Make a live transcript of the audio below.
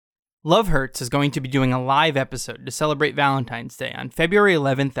Love Hurts is going to be doing a live episode to celebrate Valentine's Day on February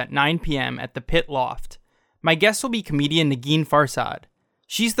 11th at 9 p.m. at the Pit Loft. My guest will be comedian Negin Farsad.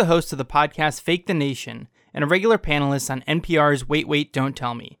 She's the host of the podcast Fake the Nation and a regular panelist on NPR's Wait, Wait, Don't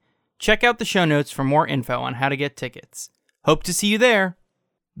Tell Me. Check out the show notes for more info on how to get tickets. Hope to see you there.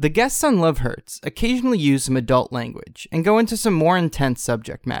 The guests on Love Hurts occasionally use some adult language and go into some more intense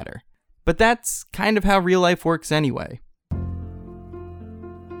subject matter. But that's kind of how real life works anyway.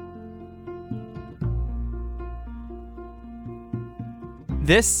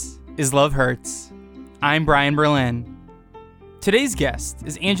 This is Love Hurts. I'm Brian Berlin. Today's guest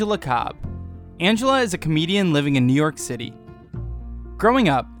is Angela Cobb. Angela is a comedian living in New York City. Growing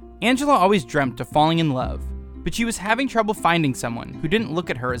up, Angela always dreamt of falling in love, but she was having trouble finding someone who didn't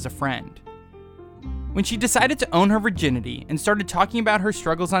look at her as a friend. When she decided to own her virginity and started talking about her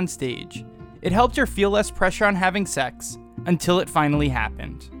struggles on stage, it helped her feel less pressure on having sex until it finally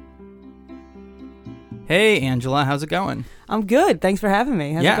happened. Hey, Angela, how's it going? I'm good. Thanks for having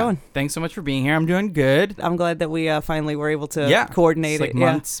me. How's it going? Thanks so much for being here. I'm doing good. I'm glad that we finally were able to coordinate it's like it.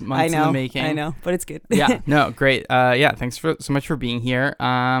 Months in the making. I know, but it's good. Great. Thanks so much for being here.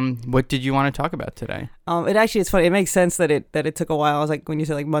 What did you want to talk about today? It's funny. It makes sense that it took a while. I was like, when you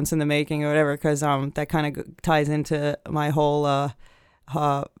said like months in the making or whatever, because that kind of ties into my whole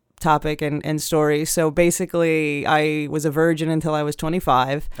topic and story. So basically, I was a virgin until I was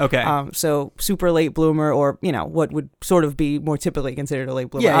 25. Okay. So super late bloomer, or what would sort of be more typically considered a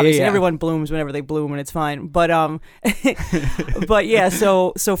late bloomer. Obviously, everyone blooms whenever they bloom, and it's fine. But but yeah.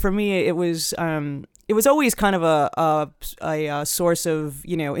 So for me, it was always kind of a source of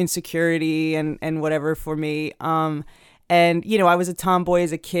insecurity and whatever for me. And, I was a tomboy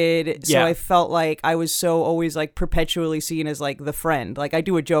as a kid, so I felt like I was so always, like, perpetually seen as, like, the friend. Like, I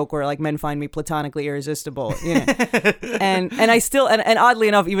do a joke where, like, men find me platonically irresistible, and I still, and oddly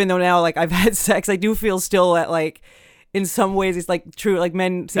enough, even though now, like, I've had sex, I do feel still that, like, in some ways it's, like, true. Like,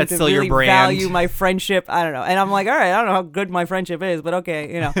 men seem to really value my friendship. I don't know. And I'm like, all right, I don't know how good my friendship is, but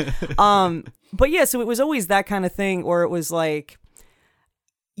okay, But, yeah, so it was always that kind of thing where it was, like,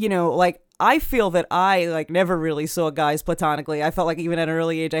 like, I feel that I, like, never really saw guys platonically. I felt like even at an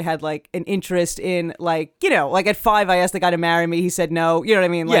early age, I had, like, an interest in, like, like at 5, I asked the guy to marry me. He said no. You know what I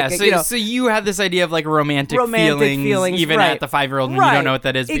mean? Like, so you had this idea of, like, romantic feelings even at the 5-year-old when you don't know what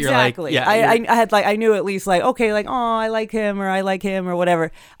that is. But exactly. You're like, I had, like, I knew at least, like, okay, like, oh, I like him or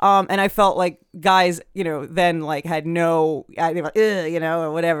whatever. And I felt like guys, then, like, had no, they were like,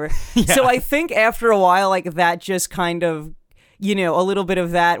 or whatever. Yeah. So I think after a while, like, that just kind of, a little bit of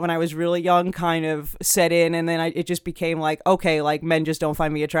that when I was really young kind of set in, and then it just became like, okay, like, men just don't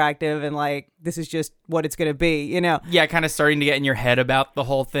find me attractive, and, like, this is just what it's gonna be, Yeah, kind of starting to get in your head about the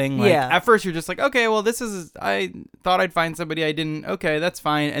whole thing. Like, at first you're just like, okay, well, I thought I'd find somebody, I didn't, okay, that's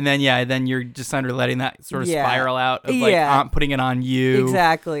fine. And then, then you're just kind of letting that sort of spiral out of, like, putting it on you.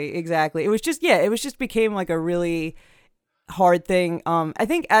 Exactly. It was just became, like, a really hard thing. I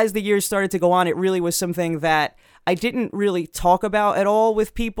think as the years started to go on, it really was something that I didn't really talk about at all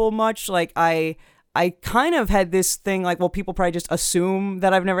with people much. Like, I kind of had this thing like, well, people probably just assume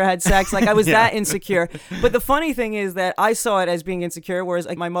that I've never had sex. Like, I was that insecure. But the funny thing is that I saw it as being insecure, whereas,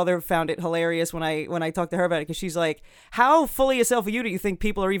 like, my mother found it hilarious when I talked to her about it, because she's like, how fully yourself are you do you think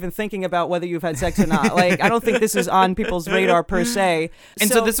people are even thinking about whether you've had sex or not? Like, I don't think this is on people's radar per se. And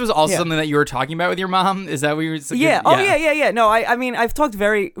so this was also something that you were talking about with your mom? Is that what you were saying? Yeah. Oh, yeah. No, I mean, I've talked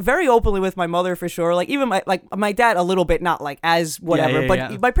very, very openly with my mother for sure. Like, even my dad a little bit, not like as whatever,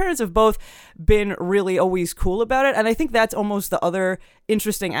 but my parents have both been really always cool about it. And I think that's almost the other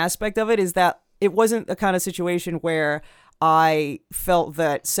interesting aspect of it, is that it wasn't the kind of situation where I felt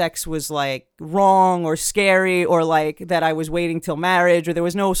that sex was, like, wrong or scary, or like that I was waiting till marriage, or there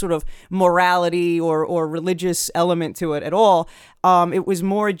was no sort of morality or religious element to it at all. It was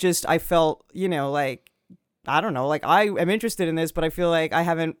more just, I felt, like, I don't know, like, I am interested in this, but I feel like I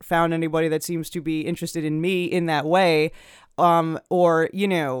haven't found anybody that seems to be interested in me in that way. Or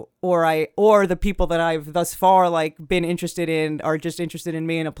the people that I've thus far, like, been interested in are just interested in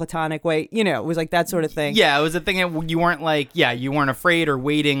me in a platonic way. It was like that sort of thing. Yeah, it was a thing that you weren't like, you weren't afraid or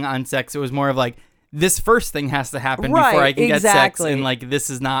waiting on sex. It was more of like, this first thing has to happen before I can get sex, and, like, this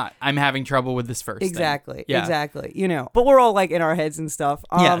is not, I'm having trouble with this first thing. Exactly. But we're all, like, in our heads and stuff.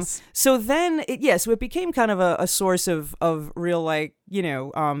 Yes. So then, so it became kind of a source of real, like,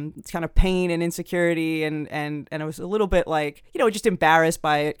 kind of pain and insecurity, and I was a little bit, like, just embarrassed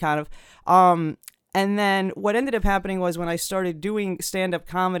by it, kind of. And then what ended up happening was when I started doing stand-up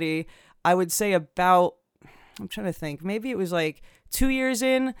comedy, I would say about, I'm trying to think, maybe it was like 2 years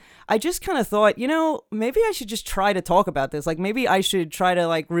in, I just kind of thought, maybe I should just try to talk about this. Like, maybe I should try to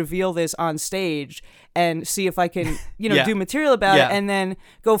like reveal this on stage and see if I can, do material about it and then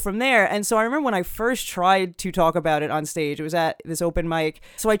go from there. And so I remember when I first tried to talk about it on stage, it was at this open mic.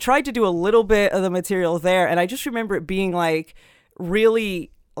 So I tried to do a little bit of the material there. And I just remember it being like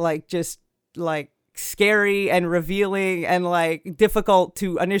really like just like scary and revealing and like difficult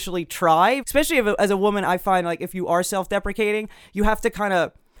to initially try, especially as a woman. I find like if you are self-deprecating, you have to kind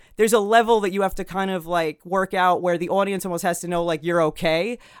of, there's a level that you have to kind of like work out where the audience almost has to know like you're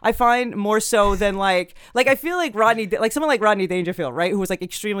okay. I find more so than like I feel like someone like Rodney Dangerfield, right, who was like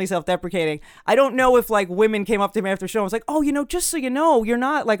extremely self-deprecating. I don't know if like women came up to me after the show and was like, oh, just so you know, you're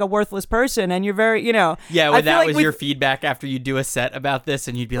not like a worthless person and you're very, Yeah, well, that was your feedback after you do a set about this,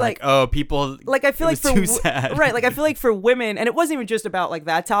 and you'd be like oh, people. Like I feel like too sad. Right, like I feel like for women, and it wasn't even just about like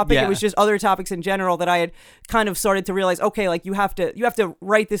that topic. Yeah. It was just other topics in general that I had kind of started to realize. Okay, like you have to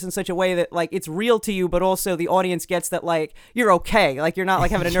write this in such a way that like it's real to you, but also the audience gets that like you're okay, like you're not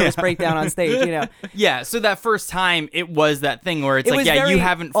like having a nervous breakdown on stage, Yeah, so that first time it was that thing where it's like, yeah, you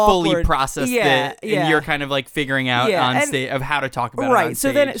haven't fully processed it, and you're kind of like figuring out on stage of how to talk about it on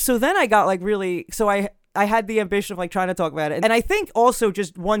stage. So then I got like really, I had the ambition of like trying to talk about it. And I think also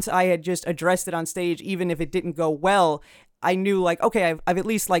just once I had just addressed it on stage, even if it didn't go well, I knew like, okay, I've at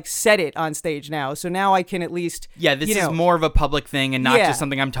least like said it on stage now. So now I can at least, this is more of a public thing and not just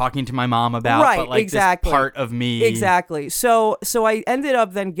something I'm talking to my mom about, right, but like this part of me. Exactly. So I ended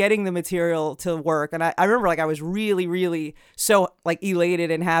up then getting the material to work. And I remember like I was really, really so like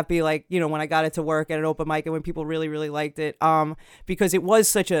elated and happy, like, when I got it to work at an open mic and when people really, really liked it, because it was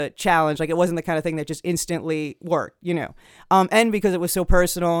such a challenge. Like it wasn't the kind of thing that just instantly worked, and because it was so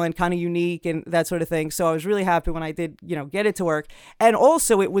personal and kind of unique and that sort of thing. So I was really happy when I did, get it to work. And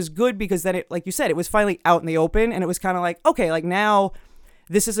also it was good because then it, like you said, it was finally out in the open and it was kind of like, okay, like now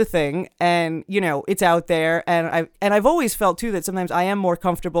this is a thing and, it's out there. And I've always felt too that sometimes I am more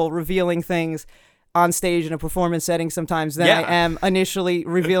comfortable revealing things on stage in a performance setting sometimes than I am initially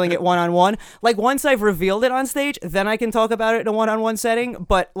revealing it one-on-one. Like once I've revealed it on stage, then I can talk about it in a one-on-one setting,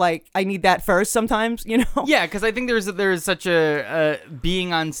 but like I need that first sometimes, Yeah, because I think there's such a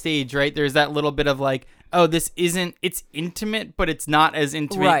being on stage, right? There's that little bit of like, oh, it's intimate, but it's not as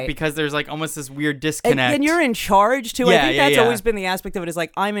intimate, right, because there's like almost this weird disconnect. And you're in charge too. I think that's always been the aspect of it, is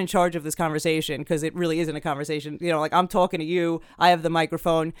like, I'm in charge of this conversation, because it really isn't a conversation. Like I'm talking to you, I have the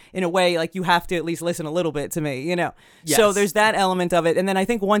microphone. In a way, like you have to at least listen a little bit to me, Yes. So there's that element of it. And then I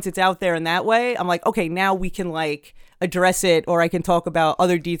think once it's out there in that way, I'm like, okay, now we can like address it, or I can talk about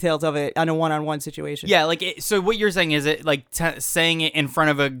other details of it on a one-on-one situation. Yeah, like so what you're saying is it like saying it in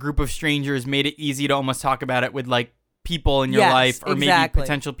front of a group of strangers made it easy to almost talk about it with like people in your life, or maybe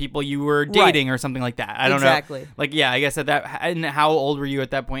potential people you were dating, or something like that. I don't know. Like, yeah, I guess at that. And how old were you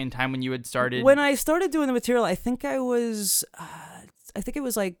at that point in time when you had started? When I started doing the material, I think I was. I think it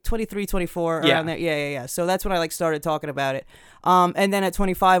was like 23, 24 around there. Yeah. So that's when I like started talking about it. And then at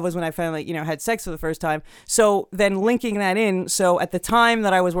 25 was when I finally, had sex for the first time. So then linking that in. So at the time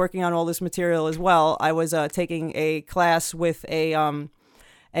that I was working on all this material as well, I was taking a class with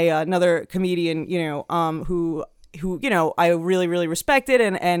another comedian, who I really, really respected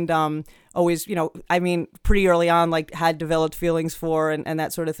and always, I mean, pretty early on, like had developed feelings for and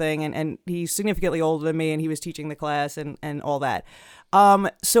that sort of thing. And he's significantly older than me, and he was teaching the class and all that.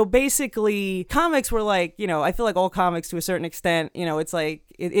 So basically comics were like, I feel like all comics to a certain extent, it's like,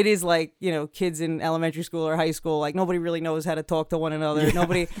 it is like, kids in elementary school or high school, like nobody really knows how to talk to one another. Yeah.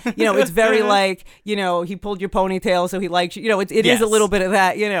 Nobody, it's very like, he pulled your ponytail, so he likes you, it is a little bit of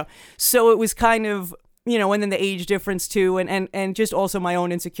that, so it was kind of, and then the age difference too, and just also my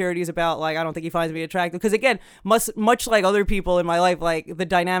own insecurities about like, I don't think he finds me attractive, because again, much like other people in my life, like the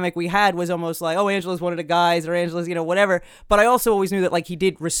dynamic we had was almost like, oh, Angela's one of the guys, or Angela's, whatever. But I also always knew that like he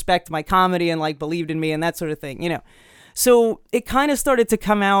did respect my comedy and like believed in me and that sort of thing, So it kind of started to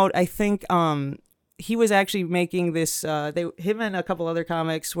come out. I think he was actually making this. Him and a couple other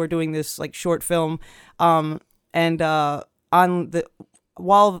comics were doing this like short film, and on the.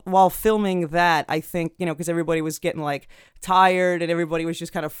 While filming that, I think, because everybody was getting like tired and everybody was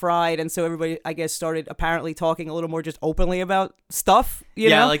just kind of fried. And so everybody, I guess, started apparently talking a little more just openly about stuff, you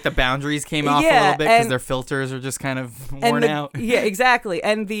know? Like the boundaries came off a little bit because their filters are just kind of worn out. Yeah, exactly.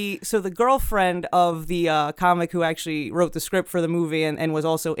 And so the girlfriend of the comic who actually wrote the script for the movie and was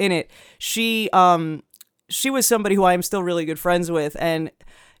also in it, she was somebody who I am still really good friends with. And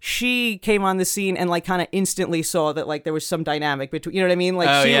she came on the scene and like kind of instantly saw that like there was some dynamic between, you know what I mean? Like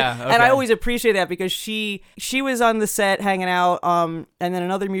okay. And I always appreciate that because she was on the set hanging out, and then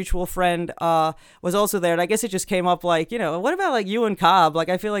another mutual friend was also there, and I guess it just came up like, you know, what about like you and Cobb? Like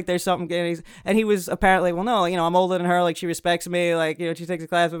I feel like there's something, and he was apparently, well, no, you know, I'm older than her, like she respects me, like, you know, she takes a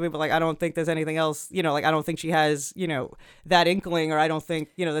class with me, but like I don't think there's anything else, you know, like I don't think she has, you know, that inkling, or I don't think,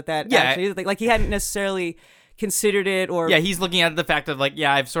 you know, that actually, like he hadn't necessarily considered it, or he's looking at the fact of like,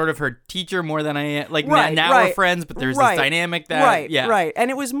 I've sort of her teacher more than I am, like right, now right, we're friends, but there's right, this dynamic that right, and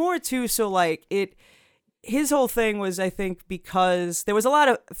it was more too, so like his whole thing was, I think, because there was a lot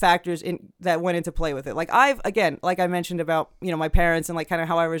of factors that went into play with it. Like like I mentioned about, you know, my parents and like kind of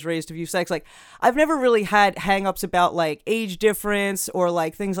how I was raised to view sex. Like I've never really had hangups about like age difference or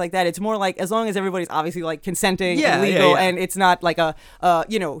like things like that. It's more like as long as everybody's obviously like consenting and legal and it's not like a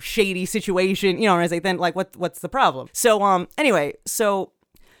you know, shady situation, you know, and I was like, then like what's the problem? So anyway, so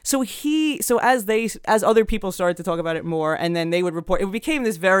as other people started to talk about it more, and then they would report, it became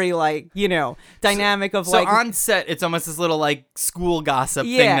this very like, you know, dynamic of like, so on set it's almost this little like school gossip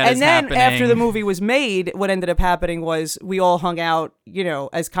thing that and is then happening. After the movie was made, what ended up happening was we all hung out, you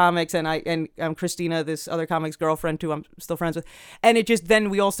know, as comics, and Christina, this other comic's girlfriend who I'm still friends with, and it just, then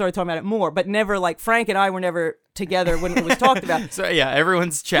we all started talking about it more, but never like Frank and I were never together when it was talked about. So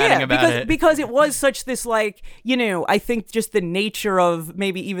everyone's chatting about it because it was such this like, you know, I think just the nature of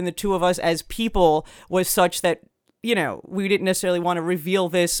maybe even the two of us as people was such that, you know, we didn't necessarily want to reveal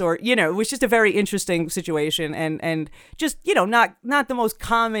this, or, you know, it was just a very interesting situation, and just, you know, not the most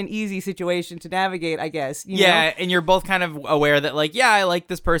common easy situation to navigate, I guess. You know? And you're both kind of aware that like, I like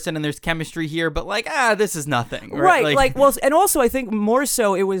this person and there's chemistry here, but like, this is nothing. Right. Like, well, and also I think more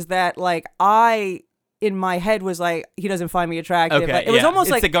so it was that like in my head was like, he doesn't find me attractive. Okay, like, it was almost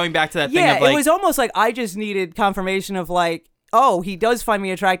it's like going back to that thing of like, it was almost like I just needed confirmation of like, oh, he does find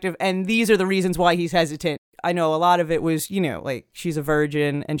me attractive, and these are the reasons why he's hesitant. I know a lot of it was, you know, like she's a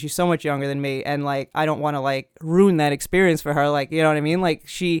virgin and she's so much younger than me, and like I don't want to like ruin that experience for her, like, you know what I mean? Like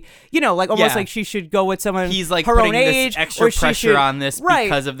she, you know, like almost like she should go with someone he's like her putting own age, this extra pressure on this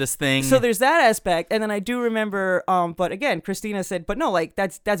because of this thing. So there's that aspect, and then I do remember, but again, Christina said, but no, like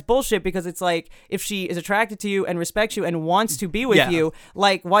that's bullshit, because it's like if she is attracted to you and respects you and wants to be with you,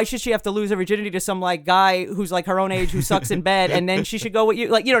 like why should she have to lose her virginity to some like guy who's like her own age who sucks in bed, and then she should go with you,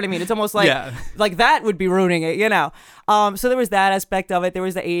 like, you know what I mean? It's almost like like that would be ruining it, you know. So there was that aspect of it. There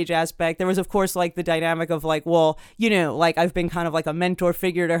was the age aspect. There was, of course, like the dynamic of like, well, you know, like I've been kind of like a mentor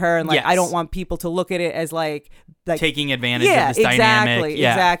figure to her, and like I don't want people to look at it as like taking advantage of this dynamic.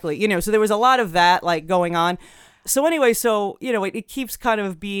 Exactly. You know, so there was a lot of that like going on. So anyway, so, you know, it keeps kind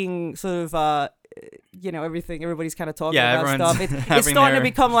of being sort of you know, everybody's kind of talking about stuff. It's starting to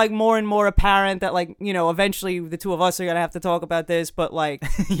become like more and more apparent that like, you know, eventually the two of us are gonna have to talk about this, but like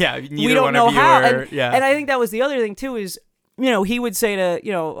we don't know how. And I think that was the other thing too, is, you know, he would say to,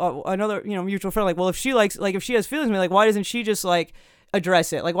 you know, another, you know, mutual friend, like, well, if she likes, like if she has feelings for me, like why doesn't she just like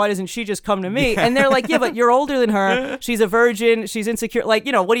address it? Like why doesn't she just come to me? And they're like, yeah, but you're older than her, she's a virgin, she's insecure, like,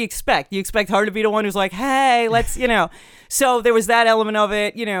 you know, what do you expect? You expect her to be the one who's like, hey, let's, you know. So there was that element of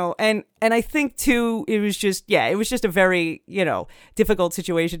it, you know, and I think too, it was just a very, you know, difficult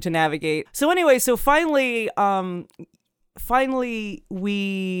situation to navigate. So anyway, so finally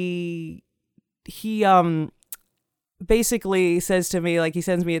he basically says to me, like, he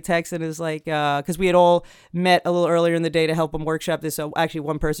sends me a text and is like, because we had all met a little earlier in the day to help him workshop this actually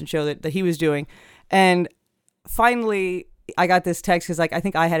one person show that he was doing, and finally I got this text because like I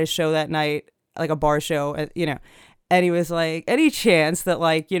think I had a show that night, like a bar show, you know. And he was like, any chance that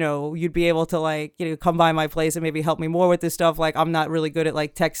like, you know, you'd be able to like, you know, come by my place and maybe help me more with this stuff? Like, I'm not really good at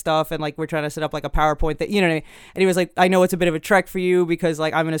like tech stuff, and like we're trying to set up like a PowerPoint that, you know what I mean? And he was like, I know it's a bit of a trek for you because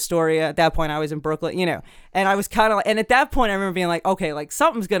like I'm in Astoria. At that point I was in Brooklyn, you know. And I was kind of like, and at that point I remember being like, okay, like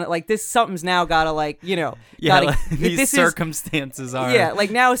something's now gotta like, you know, like, these circumstances are. Yeah, like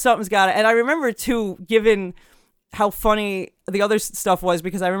now something's gotta. And I remember too, given how funny the other stuff was,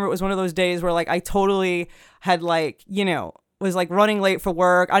 because I remember it was one of those days where like I totally had like, you know, was like running late for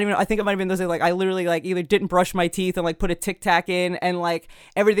work. I don't even know, I think it might have been those days like I literally like either didn't brush my teeth and like put a Tic Tac in, and like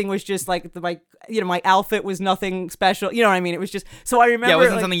everything was just like my outfit was nothing special, you know what I mean? It was just, so I remember it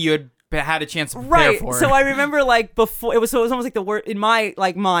wasn't like, something you had a chance to prepare for. So I remember like before, it was almost like the worst in my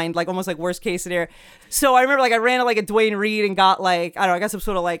like mind, like almost like worst case scenario. So I remember like I ran to like a Dwayne Reed and got like, I don't know, I got some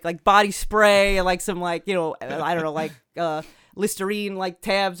sort of like body spray and like some like, you know, I don't know, like Listerine like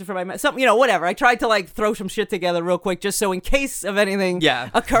tabs for my something, you know, whatever. I tried to like throw some shit together real quick just so in case of anything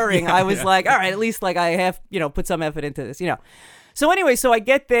occurring, I was like, all right, at least like I have, you know, put some effort into this, you know. So anyway, so I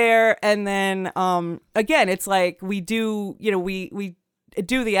get there, and then again, it's like we do, you know, we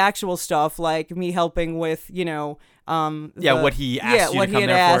do the actual stuff, like me helping with, what he asked you what to he come had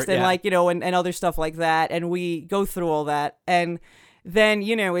there asked, for, and like, and other stuff like that, and we go through all that, and then,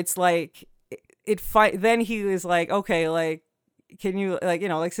 it's like then he was like, okay, like, can you, like,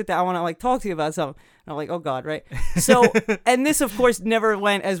 like, sit down, I want to, like, talk to you about something. And I'm like, oh God, right? So, and this, of course, never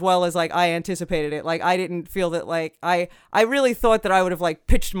went as well as, like, I anticipated it. Like, I didn't feel that, like, I really thought that I would have, like,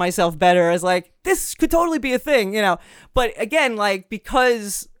 pitched myself better as, like, this could totally be a thing, But again, like,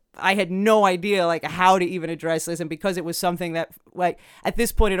 because I had no idea, like, how to even address this, and because it was something that, like, at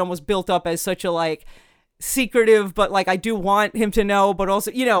this point, it almost built up as such a, like, secretive, but, like, I do want him to know, but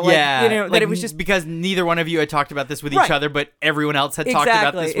also, that it was just because neither one of you had talked about this with right. each other, but everyone else had talked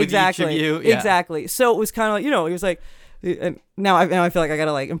about this with each of you. Yeah. Exactly. So it was kind of like, he was like, and now I feel like I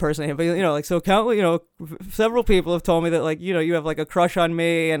gotta, like, impersonate him, but like, so several people have told me that, like, you have, like, a crush on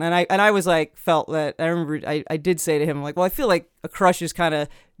me, and I was like, felt that, I remember I did say to him, like, well, I feel like a crush is kind of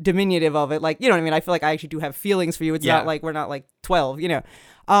diminutive of it, like, you know what I mean? I feel like I actually do have feelings for you. It's not like we're not, like, 12,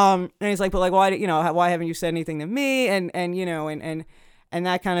 and he's like, but, like, why haven't you said anything to me, and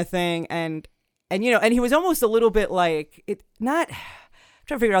that kind of thing, and he was almost a little bit like, it not.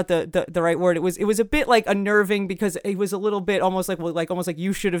 Trying to figure out the right word. It was a bit, like, unnerving, because it was a little bit almost like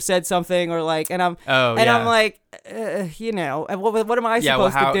you should have said something, or like, and I'm like, what am I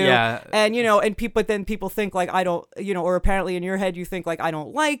supposed to do? Yeah. And and people think, like, I don't, or apparently in your head you think, like, I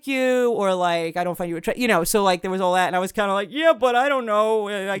don't like you, or like I don't find you attractive, so, like, there was all that, and I was kind of like, yeah, but I don't know,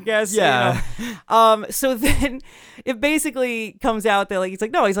 I guess. So then it basically comes out that, like, he's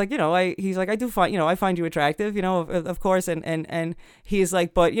like, no, he's like, I do find, I find you attractive, of course, and he's like,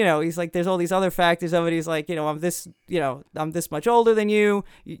 but he's like, there's all these other factors of it. He's like, I'm this much older than you.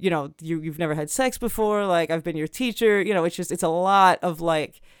 You've never had sex before. Like, I've been your teacher. It's a lot of,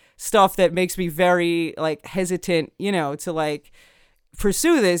 like, stuff that makes me very, like, hesitant, to, like,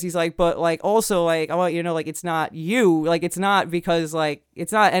 pursue this. He's like, but, like, also, like, I want you to know, like, it's not you. Like, it's not because, like,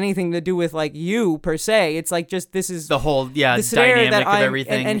 it's not anything to do with, like, you per se. It's like, just, this is the whole the dynamic that of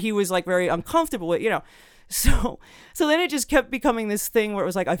everything. And he was, like, very uncomfortable with, So then it just kept becoming this thing where it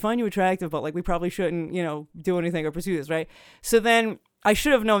was like, I find you attractive, but, like, we probably shouldn't, do anything or pursue this, right? So then I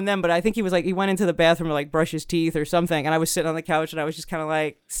should have known then, but I think he was like, he went into the bathroom to, like, brush his teeth or something, and I was sitting on the couch, and I was just kind of,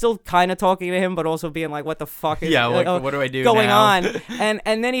 like, still kind of talking to him, but also being like, what the fuck is what do I do going now? on?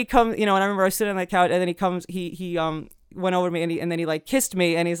 And then he comes, and I remember I was sitting on the couch, and then he comes, he went over to me, and then he, like, kissed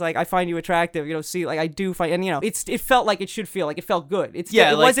me, and he's like, I find you attractive, see, like, I do find, and it felt like it should feel, like, it felt good. It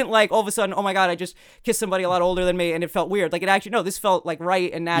wasn't like all of a sudden, oh my God, I just kissed somebody a lot older than me, and it felt weird. Like, it actually, no, this felt, like,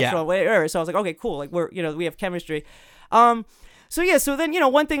 right and natural, whatever. So I was like, okay, cool, like, we're, we have chemistry. So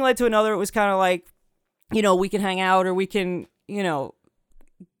then, one thing led to another. It was kind of like, we can hang out, or we can, we'll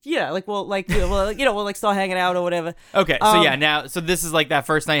start hanging out or whatever. Okay, so this is, like, that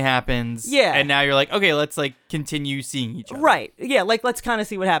first night happens. Yeah. And now you're like, okay, let's, like, continue seeing each other. Right. Yeah, like, let's kind of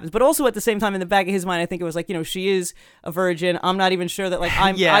see what happens. But also at the same time, in the back of his mind, I think it was like, she is a virgin. I'm not even sure that, like,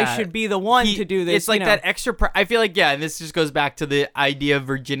 I should be the one to do this. It's like that extra, I feel like, and this just goes back to the idea of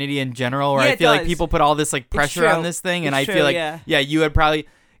virginity in general, where I feel like people put all this, like, pressure on this thing, and I feel like, you had probably,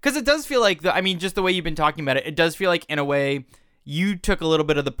 because it does feel like, just the way you've been talking about it, it does feel like, in a way, you took a little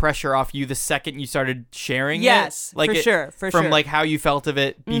bit of the pressure off you the second you started sharing it. Like, for sure. From, like, how you felt of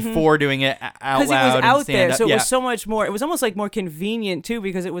it before doing it out loud. Because it was out there, so it was so much more, it was almost, like, more convenient, too,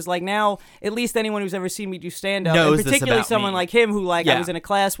 because it was, like, now, at least anyone who's ever seen me do stand-up, knows, and particularly someone like him, who, like, I was in a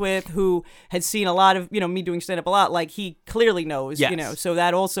class with, who had seen a lot of, me doing stand-up a lot, like, he clearly knows, so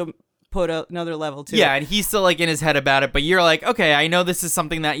that also put another level to it. And he's still, like, in his head about it, but you're like, okay, I know this is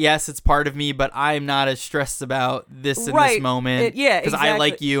something that, yes, it's part of me, but I'm not as stressed about this in this moment. Because I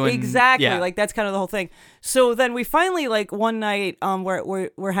like you. And, like, that's kind of the whole thing. So then we finally, like, one night,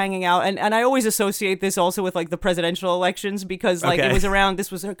 we're hanging out, and I always associate this also with, like, the presidential elections, because, like, it was around,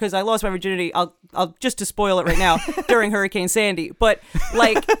 because I lost my virginity, I'll just to spoil it right now, during Hurricane Sandy, but,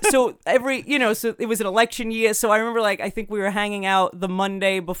 like, so so it was an election year, so I remember, like, I think we were hanging out the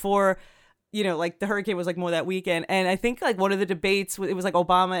Monday before, like, the hurricane was, like, more that weekend, and I think, like, one of the debates, it was, like,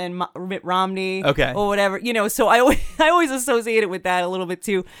 Obama and Mitt Romney, or whatever, so I always associate it with that a little bit,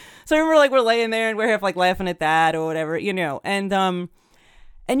 too. So I remember, like, we're laying there, and we're half, like, laughing at that, or whatever, and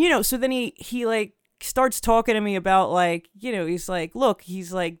so then he, like, starts talking to me about, like, he's like, look,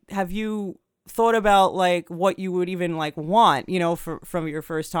 he's like, have you thought about, like, what you would even, like, want, from your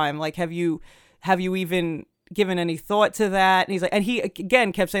first time? Like, have you even given any thought to that. And he's like, and he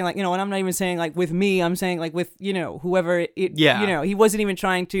again kept saying like, you know, and I'm not even saying like with me, I'm saying like with, you know, whoever it, you know, he wasn't even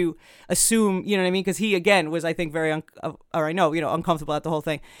trying to assume, you know what I mean? Because he again was, I think, very, uncomfortable at the whole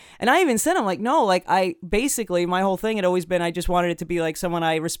thing. And I even said, I'm like, no, like I basically, my whole thing had always been, I just wanted it to be like someone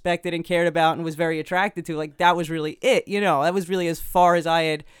I respected and cared about and was very attracted to. Like that was really it, you know, that was really as far as I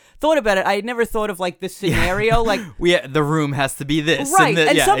had thought about it. I had never thought of like this scenario, like the room has to be this, right?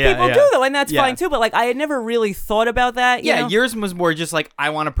 And some people do though, and that's fine too. But like, I had never really thought about that. You know? Yours was more just like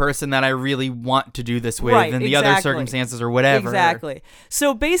I want a person that I really want to do this with, and the other circumstances or whatever. Exactly.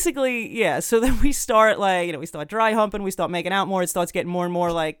 So basically, So then we start like, you know, we start dry humping, we start making out more. It starts getting more and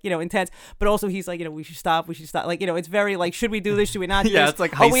more like, you know, intense. But also he's like, you know, we should stop. Like, you know, it's very like, should we do this? Should we not do this? It's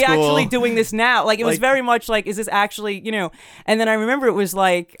like high Are we school. actually doing this now? Like it was very much like, is this actually, you know? And then I remember it was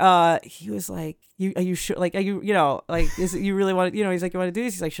like, he was like, are you sure? Like, are you, you know, like, is it, you really want to, you know, he's like, you want to do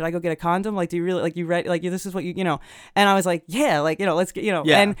this? He's like, should I go get a condom? Like, do you really, like, you ready? Like, this is what you know? And I was like, yeah, like, you know, let's get, you know,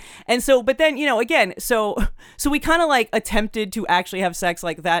 and so, but then, you know, again, so we kind of like attempted to actually have sex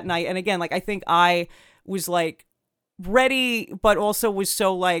like that night. And again, like, I think I was like ready, but also was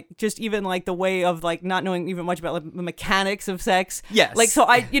so like just even like the way of like not knowing even much about like, the mechanics of sex. Yes. Like, so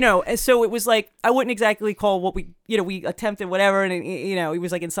I, you know, so it was like, I wouldn't exactly call what we, you know, we attempted whatever. And, you know, he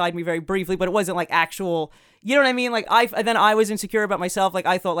was like inside me very briefly, but it wasn't like actual, you know what I mean? Like then I was insecure about myself. Like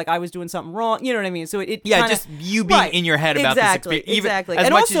I thought like I was doing something wrong. You know what I mean? So it kinda, just you being in your head about this experience. Exactly.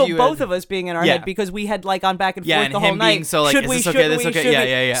 And also both of us being in our head because we had like gone back and forth the whole night. Being so like, should is we, this okay? should This we, okay? should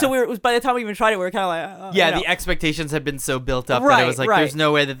Yeah. we? So we were, by the time we even tried it, we were kind of like, you know. The expectations had been so built up that it was like, there's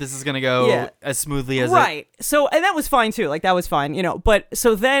no way that this is going to go as smoothly as it. So, and that was fine too. Like that was fine, you know, but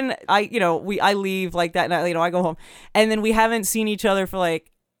so then I leave like that night, you know, I go home and then we haven't seen each other for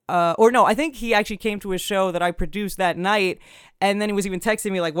like, or no, I think he actually came to a show that I produced that night, and then he was even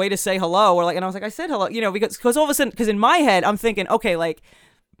texting me like, "Way to say hello," or like, and I was like, "I said hello," you know, because all of a sudden, because in my head, I'm thinking, okay, like,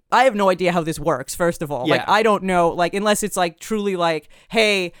 I have no idea how this works, first of all. Like, I don't know, like, unless it's like truly like,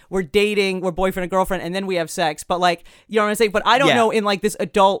 hey, we're dating, we're boyfriend and girlfriend, and then we have sex. But like, you know what I'm saying? But I don't know in like this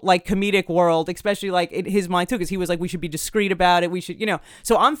adult, like comedic world, especially like in his mind too, because he was like, we should be discreet about it. We should, you know.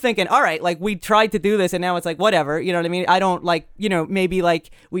 So I'm thinking, all right, like we tried to do this and now it's like, whatever. You know what I mean? I don't like, you know, maybe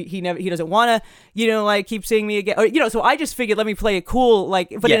like he doesn't want to, you know, like keep seeing me again. Or, you know, so I just figured, let me play it cool,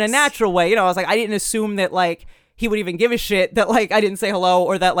 like, but in a natural way. You know, I was like, I didn't assume that like, he would even give a shit that like I didn't say hello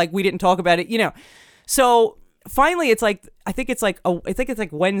or that like we didn't talk about it, you know. So finally it's like I think it's like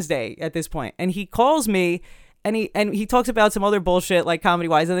Wednesday at this point, and he calls me and he talks about some other bullshit like comedy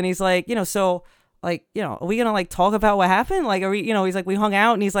wise, and then he's like, you know, so like, you know, are we gonna like talk about what happened? Like, are we, you know, he's like, we hung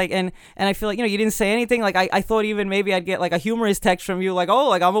out, and he's like, and I feel like, you know, you didn't say anything. Like, I thought even maybe I'd get like a humorous text from you, like, oh,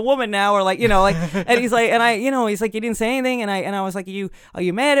 like I'm a woman now, or like, you know, like, and he's like, and I, you know, he's like, you didn't say anything, and I was like, are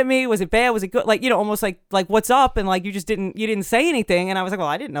you mad at me? Was it bad? Was it good? Like, you know, almost like what's up? And like, you didn't say anything, and I was like, well,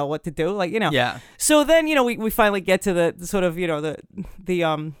 I didn't know what to do, like, you know. Yeah. So then, you know, we finally get to the sort of, you know,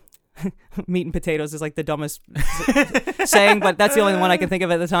 the meat and potatoes is like the dumbest saying, but that's the only one I can think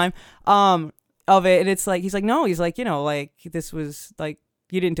of at the time. Of it, and it's like he's like, no, he's like, you know, like this was like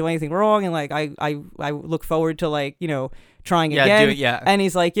you didn't do anything wrong, and like I look forward to like, you know, trying again. Do it, And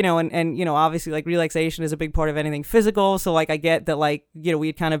he's like, you know, and you know, obviously like relaxation is a big part of anything physical, so like I get that, like, you know, we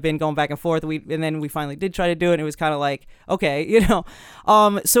had kind of been going back and forth, and then we finally did try to do it, and it was kind of like, okay, you know,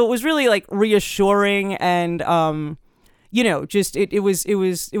 so it was really like reassuring, and you know, just it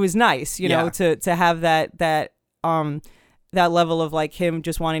was nice, you know, to have that level of like him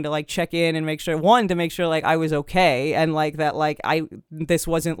just wanting to like check in and make sure like I was okay, and like that like this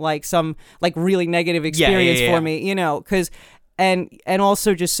wasn't like some like really negative experience for me, you know, because and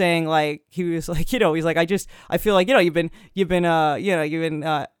also just saying like, he was like, you know, he's like, I feel like, you know, you've been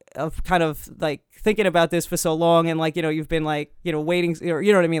kind of like thinking about this for so long, and like, you know, you've been like, you know, waiting, or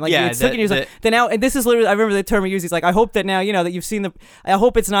you know what I mean, like it's taking you like, then now, and this is literally, I remember the term he used, he's like, I hope that now, you know, that you've seen I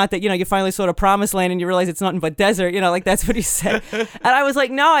hope it's not that, you know, you finally saw the promised land and you realize it's nothing but desert, you know, like that's what he said. And I was like,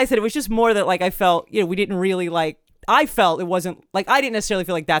 no, I said it was just more that like I felt, you know, we didn't really like, I felt it wasn't like, I didn't necessarily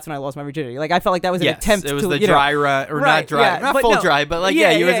feel like that's when I lost my virginity. Like I felt like that was an attempt to, it was the dry run, or not dry, not full dry, but like,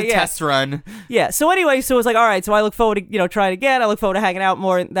 it was a test run. Yeah. So anyway, so it was like, all right, so I look forward to, you know, trying again. I look forward to hanging out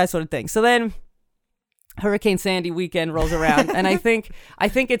more and that sort of thing. So then Hurricane Sandy weekend rolls around, and I think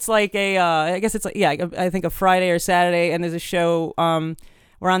it's like I guess it's like, I think a Friday or Saturday, and there's a show,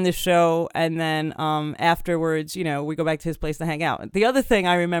 we're on this show, and then afterwards, you know, we go back to his place to hang out. The other thing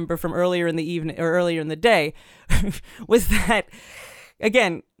I remember from earlier in the evening or earlier in the day was that,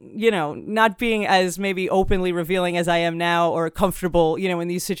 again, you know, not being as maybe openly revealing as I am now, or comfortable, you know, in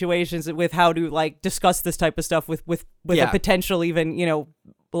these situations with how to like discuss this type of stuff with a potential even, you know,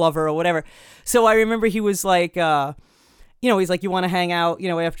 lover or whatever. So I remember he was like, he's like, you want to hang out,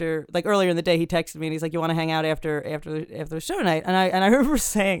 after, like, earlier in the day he texted me and he's like, you want to hang out after the show night? And I remember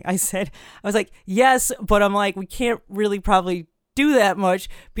I was like, yes, but I'm like, we can't really probably do that much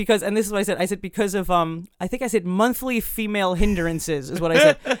because, and this is what I said because of I think I said monthly female hindrances is what I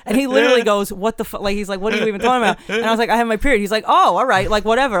said, and he literally goes, what the fuck, like, he's like, what are you even talking about? And I was like, I have my period. He's like, oh, all right, like,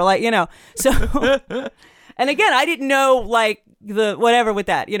 whatever, like, so and again, I didn't know, like, the whatever with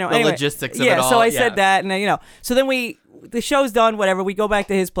that, the anyway, logistics of it all. So I said that, and so then the show's done, whatever, we go back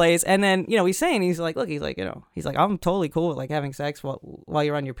to his place, and then, he's like, look, he's like, I'm totally cool with, like, having sex while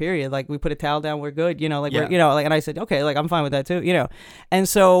you're on your period. Like, we put a towel down, we're good, like, we're, like, and I said, okay, like, I'm fine with that too, and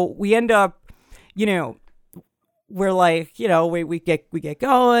so we end up, we're like, we get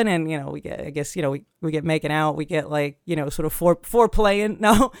going, and, we get, I guess, we get making out, we get, like, sort of foreplaying,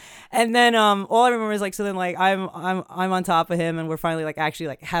 no, and then all I remember is, like, so then, like, I'm on top of him, and we're finally, like, actually,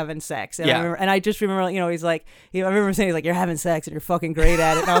 like, having sex, and I just remember, he's like, I remember saying, he's like, you're having sex and you're fucking great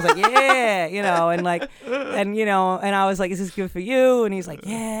at it, and I was like, yeah, and like, and and I was like, is this good for you? And he's like,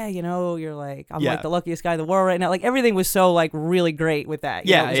 yeah, you're like, I'm like the luckiest guy in the world right now, like, everything was so, like, really great with that,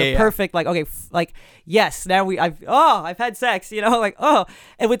 it was a perfect, like, okay, like, yes, now I've had sex, like,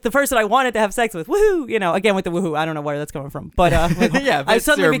 and with the person I wanted to have sex with, woohoo, again with the woohoo, I don't know where that's coming from, but I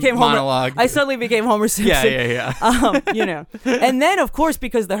suddenly became Homer. I suddenly became Homer Simpson. And then of course,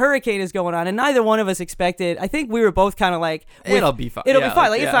 because the hurricane is going on, and neither one of us expected. I think we were both kind of like, it'll be fine. It'll be fine.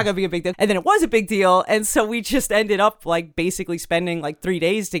 Like, it's not gonna be a big deal. And then it was a big deal, and so we just ended up, like, basically spending, like, 3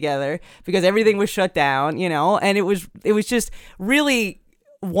 days together because everything was shut down, and it was just really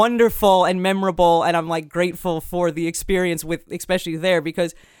wonderful and memorable, and I'm, like, grateful for the experience with, especially there,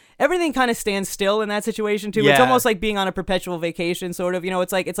 because everything kind of stands still in that situation too. It's almost like being on a perpetual vacation, sort of.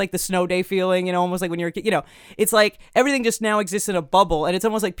 It's like the snow day feeling. Almost like when you're a kid. It's like everything just now exists in a bubble, and it's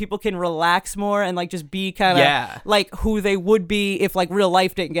almost like people can relax more and, like, just be kind of like who they would be if, like, real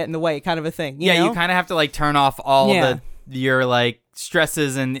life didn't get in the way, kind of a thing. You know? You kind of have to, like, turn off all your, like,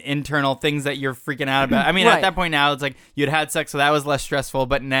 stresses and internal things that you're freaking out about. I mean, at that point now, it's like you'd had sex, so that was less stressful.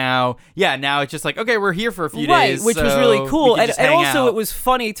 But now it's just like, okay, we're here for a few days, which was really cool. And also, it was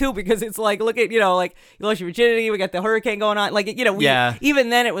funny too because it's like, look at like, you lost your virginity. We got the hurricane going on. Like, even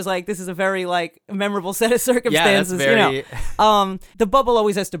then it was like, this is a very, like, memorable set of circumstances. That's very... the bubble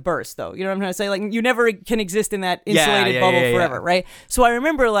always has to burst, though. You know what I'm trying to say? Like, you never can exist in that insulated bubble forever, right? So I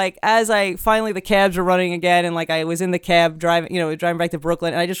remember, like, as I finally the cabs were running again, and, like, I was in the cab driving back to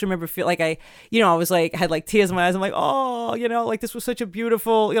Brooklyn, and I just remember feel like I was like, had, like, tears in my eyes. I'm like, oh, like, this was such a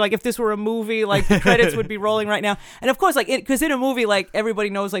beautiful, like, if this were a movie, like, the credits would be rolling right now. And of course, like, because in a movie, like, everybody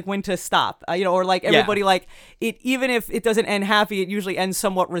knows, like, when to stop, or, like, everybody like it, even if it doesn't end happy, it usually ends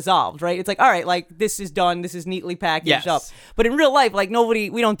somewhat resolved, right? It's like, all right, like, this is done, this is neatly packaged up. But in real life, like,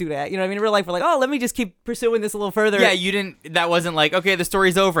 we don't do that. You know what I mean? In real life, we're like, oh, let me just keep pursuing this a little further. That wasn't like, okay, the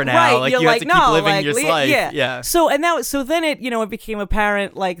story's over now. Right, like, you have to keep living your life. Yeah. So then it became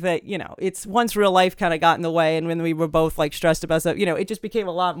apparent, like, that, it's once real life kind of got in the way, and when we were both, like, stressed about stuff, it just became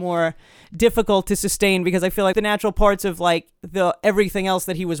a lot more difficult to sustain, because I feel like the natural parts of, like, the everything else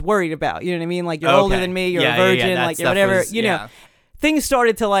that he was worried about, you know what I mean? Like, you're older than me, you're a virgin, like, you're whatever, things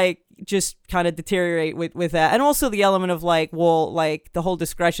started to, like, just kind of deteriorate with that. And also the element of, like, well, like, the whole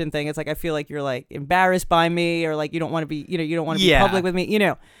discretion thing. It's like, I feel like you're, like, embarrassed by me, or, like, you don't want to be, you don't want to be public with me,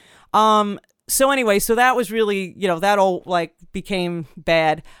 So anyway, so that was really, that all, like, became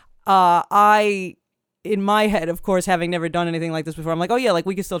bad. In my head, of course, having never done anything like this before, I'm like, oh yeah, like,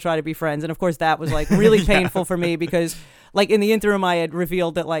 we could still try to be friends. And of course that was, like, really painful for me, because, like, in the interim I had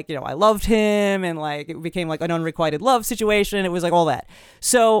revealed that, like, I loved him, and, like, it became, like, an unrequited love situation. It was, like, all that.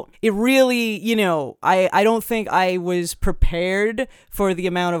 So it really, I don't think I was prepared for the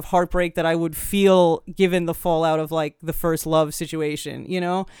amount of heartbreak that I would feel given the fallout of, like, the first love situation,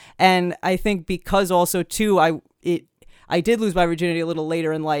 And I think because also too, I did lose my virginity a little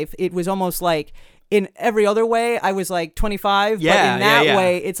later in life. It was almost like, in every other way, I was, like, 25, but in that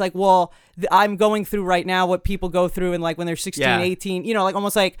way, it's like, well, I'm going through right now what people go through, and, like, when they're 16, 18, like,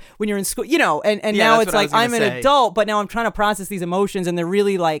 almost like when you're in school, and now it's like, I'm an adult, but now I'm trying to process these emotions, and they're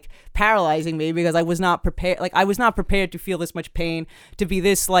really, like, paralyzing me, because I was not prepared. Like, I was not prepared to feel this much pain, to be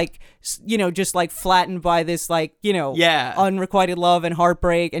this, like, just, like, flattened by this, like, unrequited love and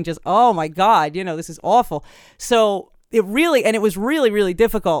heartbreak, and just, oh my God, this is awful. So it was really, really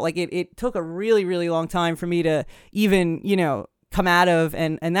difficult. Like, it took a really, really long time for me to even, come out of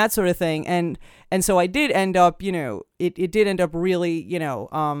and that sort of thing. And so I did end up, it did end up really,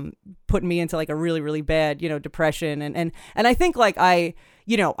 putting me into, like, a really, really bad, depression. And I think, like,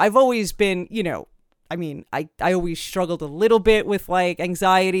 I've always been, I mean, I always struggled a little bit with like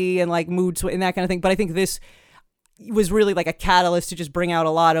anxiety and like mood and that kind of thing. But I think this was really like a catalyst to just bring out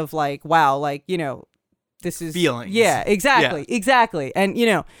a lot of like, wow, like, you know, this is feelings. Yeah, exactly. And, you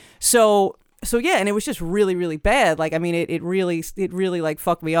know, so yeah, and it was just really, really bad. Like, I mean, it really like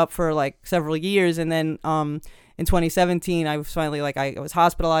fucked me up for like several years. And then, in 2017, I was finally like, I was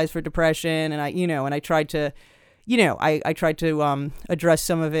hospitalized for depression, and I tried to, you know, I tried to address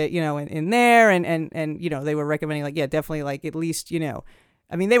some of it, you know, in there, and you know, they were recommending like, yeah, definitely like at least, you know,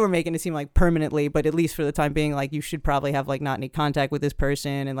 I mean, they were making it seem like permanently, but at least for the time being, like you should probably have like not any contact with this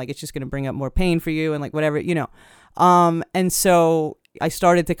person, and like it's just going to bring up more pain for you, and like whatever, you know. And so I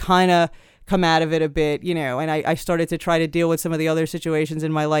started to kind of come out of it a bit, you know, and I started to try to deal with some of the other situations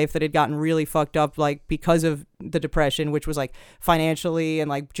in my life that had gotten really fucked up, like because of the depression, which was like financially and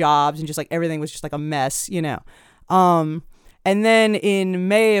like jobs and just like everything was just like a mess, you know. And then in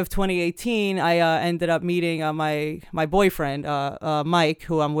May of 2018, I ended up meeting my boyfriend, Mike,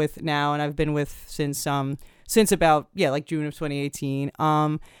 who I'm with now, and I've been with since about like June of 2018.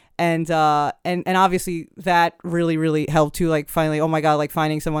 And obviously that really, really helped too. Like finally, oh my God, like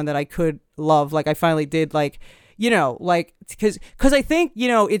finding someone that I could love. Like I finally did, like, you know, like, cause I think, you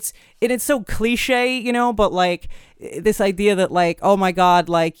know, it's so cliche, you know, but like this idea that like, oh my God,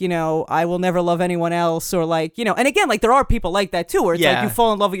 like, you know, I will never love anyone else, or like, you know, and again, like there are people like that too, where it's like you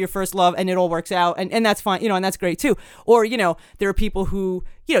fall in love with your first love and it all works out, and that's fine, you know, and that's great too. Or, you know, there are people who,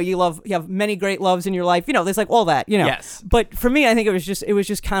 you know, you have many great loves in your life, you know, there's like all that, you know. Yes. But for me, I think it was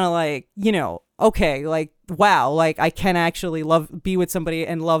just kind of like, you know, okay, like, wow, like I can actually be with somebody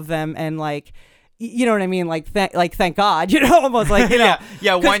and love them, and like, you know what I mean? Like, thank God, you know, almost like, you know.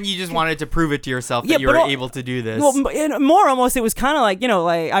 yeah. One, you just wanted to prove it to yourself that you were able to do this. Well, more almost, it was kind of like, you know,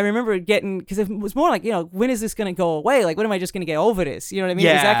 like I remember because it was more like, you know, when is this going to go away? Like, when am I just going to get over this? You know what I mean?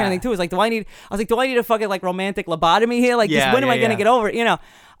 Yeah. It was that kind of thing too. It was like, do I need a fucking like romantic lobotomy here? Like, when am I going to get over it? You know?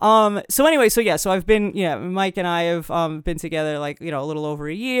 So anyway, so I've been, Mike and I have been together like, you know, a little over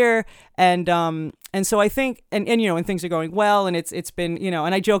a year, and so I think, and you know, and things are going well, and it's been, you know,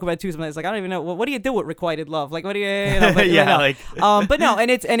 and I joke about it too sometimes, like I don't even know, well, what do you do with requited love? Like, what do you know, but, but no,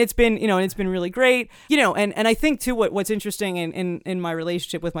 and it's been, you know, and it's been really great, you know, and I think too what's interesting in my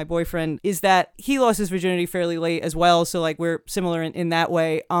relationship with my boyfriend is that he lost his virginity fairly late as well, so like we're similar in that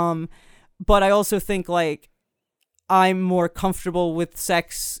way, but I also think like I'm more comfortable with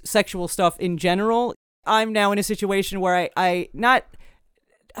sexual stuff in general. I'm now in a situation where I'm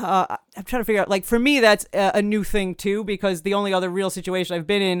trying to figure out, like, for me, that's a new thing too, because the only other real situation I've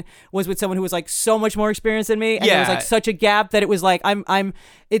been in was with someone who was like so much more experienced than me, and there was like such a gap that it was like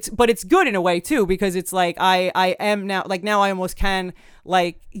but it's good in a way too, because it's like I am now, like now I almost can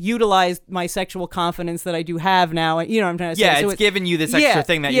like utilize my sexual confidence that I do have now, and you know what I'm trying to say. Yeah, so it's given you this extra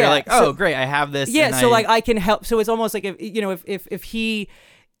thing that you're like, oh, so, great, I have this. Yeah, so like I can help. So it's almost like if he.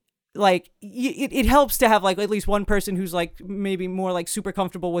 Like it helps to have like at least one person who's like maybe more like super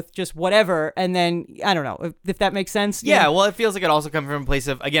comfortable with just whatever, and then I don't know if that makes sense. Yeah, well, it feels like it also comes from a place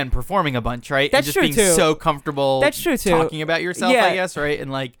of, again, performing a bunch, right? That's and just true being too. So comfortable. That's true too. Talking about yourself, I guess, right?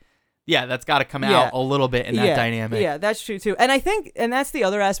 And like, yeah, that's got to come out a little bit in that dynamic. Yeah, that's true too. And I think, and that's the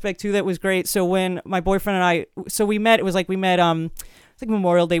other aspect too that was great. So when my boyfriend and I, we met it's like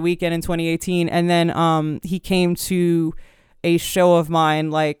Memorial Day weekend in 2018, and then he came to a show of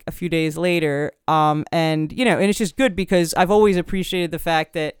mine like a few days later, and you know, and it's just good because I've always appreciated the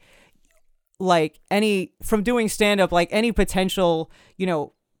fact that like from doing stand-up, like any potential, you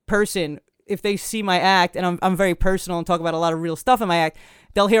know, person, if they see my act, and I'm very personal and talk about a lot of real stuff in my act,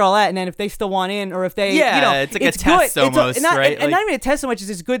 they'll hear all that, and then if they still want in, or if they, you know, it's like a test good. almost, right? And not even a test so much as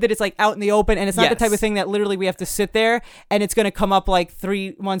it's good that it's like out in the open, and it's not the type of thing that literally we have to sit there, and it's going to come up like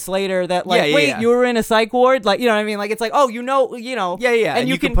 3 months later that like, wait, you were in a psych ward? Like, you know what I mean? Like, it's like, oh, you know. Yeah. And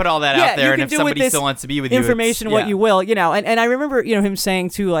you can put all that out there, and if somebody still wants to be with you, information, what you will, you know. And I remember, you know, him saying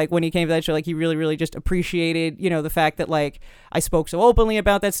too, like when he came to that show, like he really, really just appreciated, you know, the fact that like I spoke so openly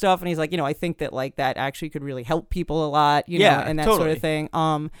about that stuff, and he's like, you know, I think that like that actually could really help people a lot, you know, and that sort of thing.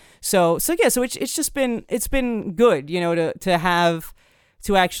 So it's been good, you know,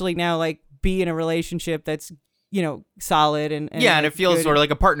 to actually now like be in a relationship that's, you know, solid and and it feels sort of like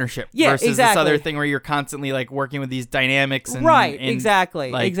a partnership versus this other thing where you're constantly like working with these dynamics and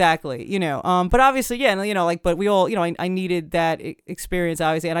exactly, you know, but obviously, you know, like, but we all, you know, I needed that experience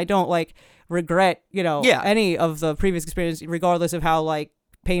obviously, and I don't like regret, you know, any of the previous experience, regardless of how like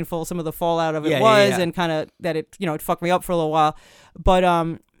painful some of the fallout of it was, and kind of that it, you know, it fucked me up for a little while,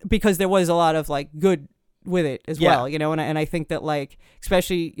 but because there was a lot of like good with it as well, you know, and I think that like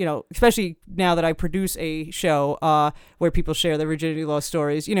especially now that I produce a show where people share their virginity loss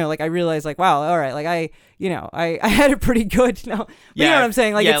stories, you know, like I realize like, wow, all right, like I had it pretty good, you know. But you know what I'm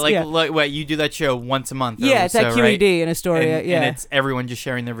saying? Like what you do that show once a month. Yeah, it's at QED right? in Astoria. And it's everyone just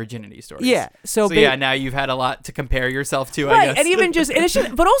sharing their virginity stories. Yeah. So now you've had a lot to compare yourself to, right, I guess. And even just and it's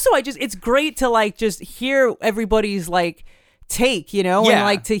just, but also it's great to like just hear everybody's like take, you know, and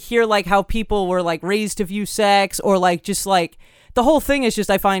like to hear like how people were like raised to view sex, or like just like the whole thing is just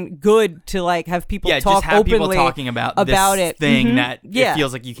I find good to like have people talk just have openly people talking about this it thing that it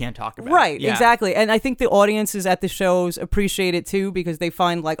feels like you can't talk about. Right, exactly. And I think the audiences at the shows appreciate it too, because they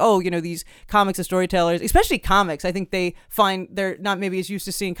find like, oh, you know, these comics and storytellers, especially comics, I think they find they're not maybe as used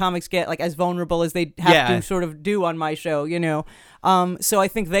to seeing comics get like as vulnerable as they have to sort of do on my show, you know. So I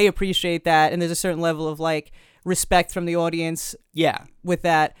think they appreciate that, and there's a certain level of like respect from the audience with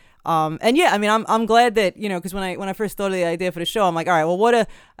that. And yeah, I mean, I'm glad that, you know, because when I first thought of the idea for the show, I'm like, all right, well,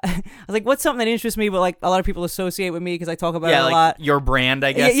 I was like, what's something that interests me, but like a lot of people associate with me because I talk about it a lot. Your brand,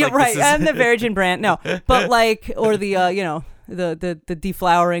 I guess. Yeah, right. I'm the Virgin brand. No, but like, or the you know, the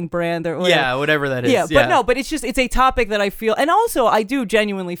deflowering brand or whatever. Whatever that is. Yeah, but no, but it's a topic that I feel, and also I do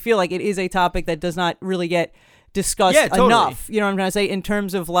genuinely feel like it is a topic that does not really get discussed enough. You know what I'm trying to say, in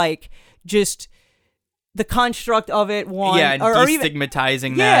terms of like just the construct of it, or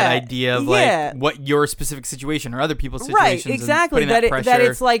destigmatizing that idea of like what your specific situation or other people's situations, right? Exactly. And that that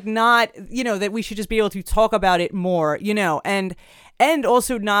it's like not, you know, that we should just be able to talk about it more, you know, and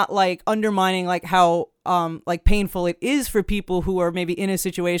also not like undermining like how like painful it is for people who are maybe in a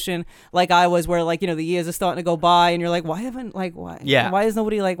situation like I was, where like, you know, the years are starting to go by and you're like, why is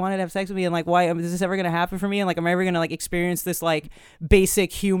nobody like wanted to have sex with me, and like why is this ever gonna happen for me, and like am I ever gonna like experience this like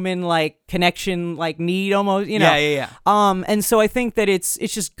basic human like connection like need almost, you know. And so I think that it's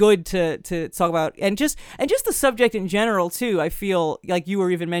just good to talk about, and just the subject in general too. I feel like you were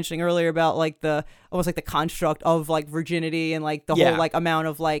even mentioning earlier about like the almost like the construct of like virginity, and like the whole like amount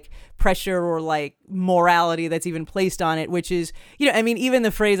of like pressure or like morality that's even placed on it, which is, you know, I mean, even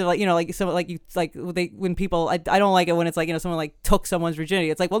the phrase of like, you know, like someone like you like when people I don't like it when it's like, you know, someone like took someone's virginity.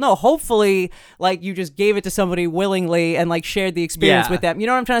 It's like, well, no, hopefully like you just gave it to somebody willingly and like shared the experience with them. You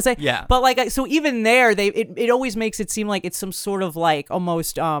know what I'm trying to say? Yeah. But like, so even there, it always makes it seem like it's some sort of like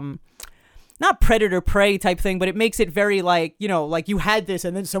almost not predator prey type thing, but it makes it very like, you know, like you had this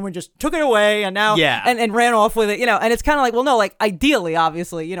and then someone just took it away and now and ran off with it, you know. And it's kind of like, well, no, like ideally,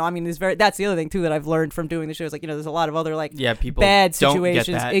 obviously, you know, I mean, that's the other thing too that I've learned from doing the shows, like, you know, there's a lot of other like people bad don't situations.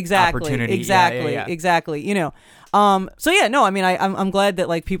 get that Exactly. Exactly. You know. So yeah, no, I mean, I'm glad that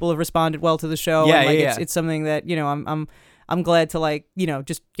like people have responded well to the show. And, like, it's something that, you know, I'm glad to like, you know,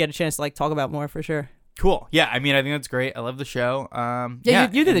 just get a chance to like talk about more for sure. Cool. Yeah, I mean, I think that's great. I love the show.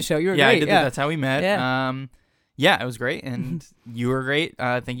 You did the show. You were great. I did. That's how we met. Yeah. It was great, and you were great.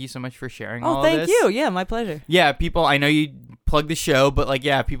 Thank you so much for sharing all of this. Oh, thank you. Yeah, my pleasure. Yeah, people, I know you plug the show, but like,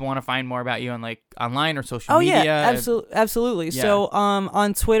 yeah, people want to find more about you on like online or social media. Oh yeah, absolutely. Yeah. So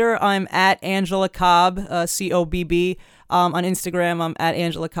on Twitter, I'm at Angela Cobb, COBB. On Instagram, I'm at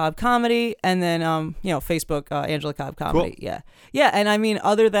Angela Cobb Comedy, and then you know, Facebook, Angela Cobb Comedy. Cool. Yeah. And I mean,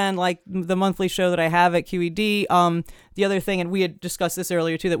 other than like the monthly show that I have at QED, the other thing, and we had discussed this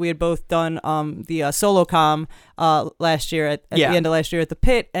earlier too, that we had both done the SoloCom last year at the end of last year at the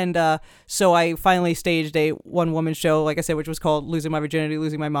Pit, and so I finally staged a one-woman show, like I said, which was called Losing My Virginity,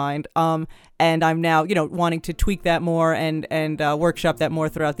 Losing My Mind. And I'm now, you know, wanting to tweak that more and workshop that more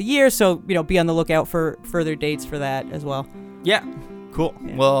throughout the year. So, you know, be on the lookout for further dates for that as well. Yeah. Cool.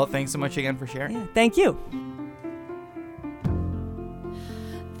 Yeah. Well, thanks so much again for sharing. Yeah, thank you.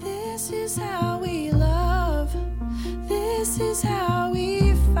 This is how we love. This is how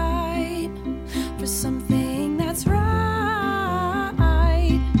we fight for something that's right.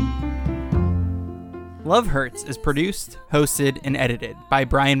 Love Hurts is produced, hosted, and edited by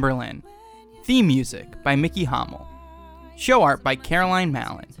Brian Berlin. Theme music by Mickey Hommel. Show art by Caroline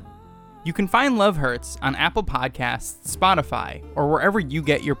Mallon. You can find Love Hurts on Apple Podcasts, Spotify, or wherever you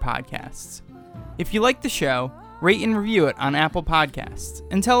get your podcasts. If you like the show, rate and review it on Apple Podcasts,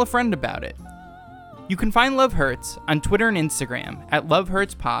 and tell a friend about it. You can find Love Hurts on Twitter and Instagram at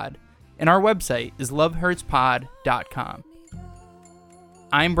LoveHurtsPod, and our website is lovehurtspod.com.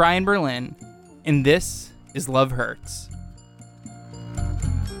 I'm Brian Berlin, and this is Love Hurts.